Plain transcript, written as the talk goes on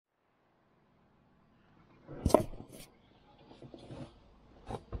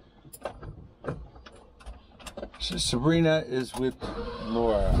Sabrina is with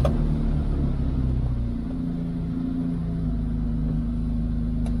Laura.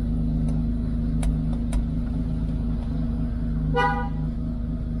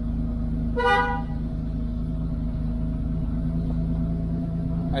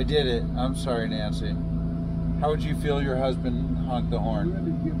 I did it. I'm sorry, Nancy. How would you feel your husband honked the horn?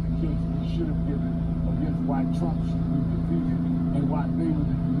 Really give the case we should have given against why Trump should be defeated and why they were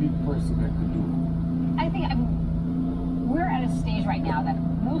the unique person that could do it. I think we're at a stage right now that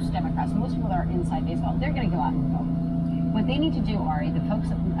most Democrats, most people that are inside baseball, they're going to go out and vote. What they need to do, Ari, the folks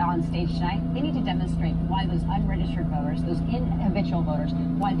on stage tonight, they need to demonstrate why those unregistered voters, those habitual voters,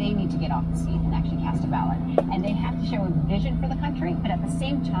 why they need to get off the seat and actually cast a ballot. And they have to show a vision for the country, but at the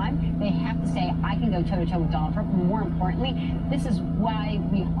same time, they have to say, I can go toe-to-toe with Donald Trump. More importantly, this is why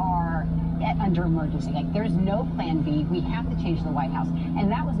we are under emergency. Like, there's no plan B. We have to change the White House. And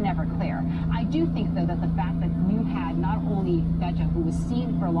that was never clear. I do think, though, that the fact that you had not only Ketchum, who was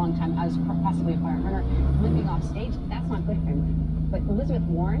seen for a long time as possibly a front runner, limping off stage, that's not good for him. But Elizabeth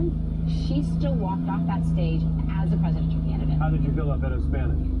Warren, she still walked off that stage as a presidential candidate. How did you feel about better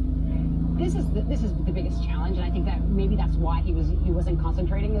Spanish? This is the biggest challenge, and I think that maybe that's why he wasn't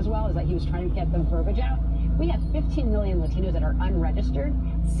concentrating as well, is that he was trying to get the verbiage out. We have 15 million Latinos that are unregistered.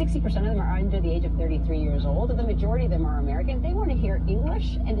 60% of them are under the age of 33 years old. The majority of them are American. They want to hear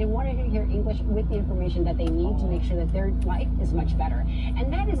English, and they want to hear English with the information that they need to make sure that their life is much better.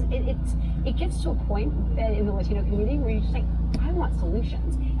 And that is, it gets to a point in the Latino community where you're just like, I want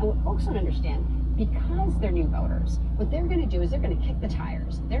solutions. And what folks don't understand, because they're new voters, what they're going to do is they're going to kick the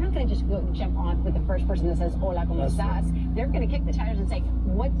tires. They're not going to just go jump on with the first person that says, hola, ¿cómo estás? They're going to kick the tires and say,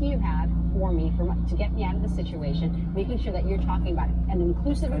 what do you have for me to get me out of the situation, making sure that you're talking about an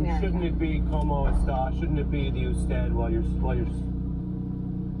inclusive America. Shouldn't it be como está? Shouldn't it be the usted while you're... You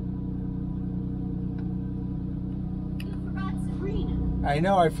forgot Sabrina. I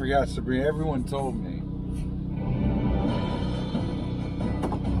know I forgot Sabrina. Everyone told me.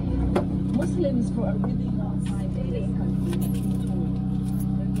 Muslims for a really long time,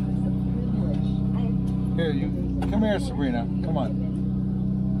 Here, you come here, Sabrina. Come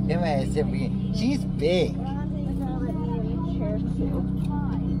on. Come here, Sabrina. She's big.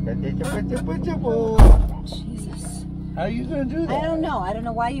 Jesus. How are you gonna do that? I don't know. I don't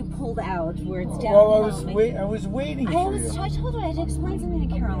know why you pulled out where it's down. Well, I was waiting for you. I told her I had to explain something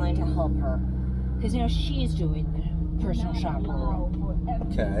to Caroline to help her, because you know she's doing the personal shopper.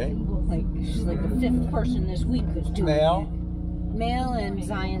 Okay. Like she's like the 5th person this week that's doing Male? it. Male and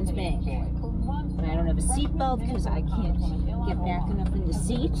Zion's Bank. And I don't have a seatbelt because I can't get back enough in the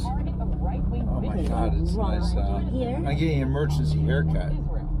seat. Oh my God, it's nice. Here. I'm getting an emergency haircut.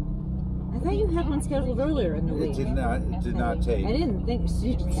 I thought you had one scheduled earlier in the week. It did not take. I didn't think.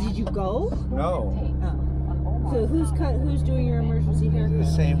 Did you go? No. Oh. So who's doing your emergency haircut? The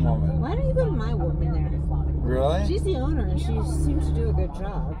same woman. Why don't you go to my woman there? Really? She's the owner and she seems to do a good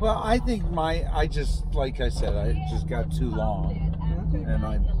job. Well, I think like I said, I just got too long. Okay. And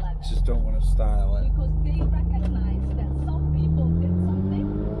I just don't want to style it. Because they recognize that some people did something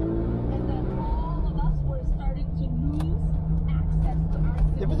and that all of us were starting to lose access to our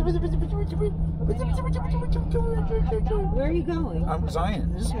Where are you going? I'm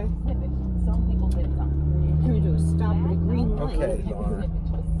Zion's. Okay. Some people did something. Can we do a stop at a green light? Okay, Laura.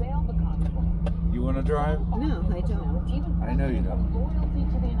 You want to drive? No, I don't. I know you don't. Loyalty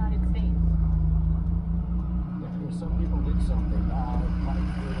to the United States. Some people did something, like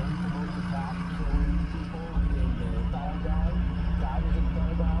they went to most attack, killing people in the Paragon. I was in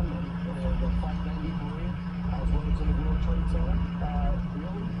Paragon, and the Flight 93, I was working to the World Trade Center.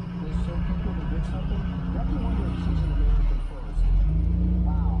 Really, there's some people that did something. You have to wonder if she's an American first.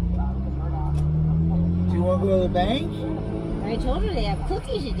 Wow, Do you want to go to the bank? I told her they have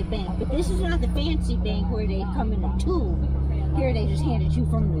cookies at the bank, but this is not the fancy bank where they come in a tube. Here they just hand it to you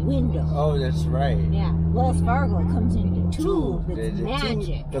from the window. Oh, that's right. Yeah, Wells Fargo comes in the tube. It's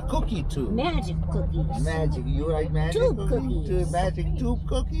magic. The cookie tube. Magic cookies. Magic. You like magic Tube cookies? cookies. Magic tube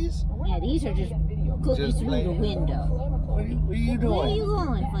cookies? Yeah, these are just cookies Just through plain. the window. What are you doing? Where are you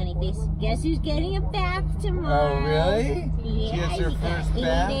going, funny face? Guess who's getting a bath tomorrow? Oh, really? Yeah, She gets her you got first 8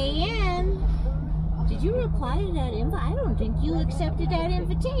 bath? a.m. Did you reply to that invite? I don't think you accepted that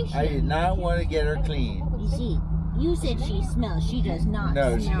invitation. I did not want to get her clean. You see, you said she smells. She does not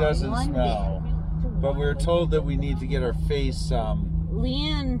No, smell she doesn't one smell. But we were told that we need to get her face, bit.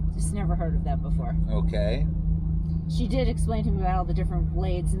 Leanne has never heard of that before. okay. She did explain to me about all the different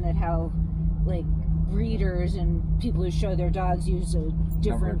blades and that how, like, breeders and people who show their dogs use a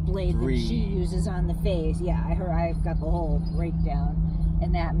different Number blade 3. that she uses on the face. Yeah, I've got the whole breakdown.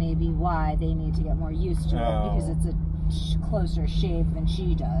 And that may be why they need to get more used to it, because it's a closer shave than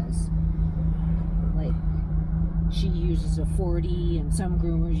she does. Like, she uses a 40, and some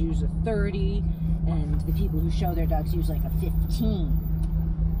groomers use a 30, and the people who show their dogs use like a 15.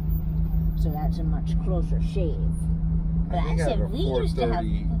 So that's a much closer shave. But I think I have a we used to have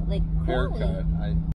 430 like haircut.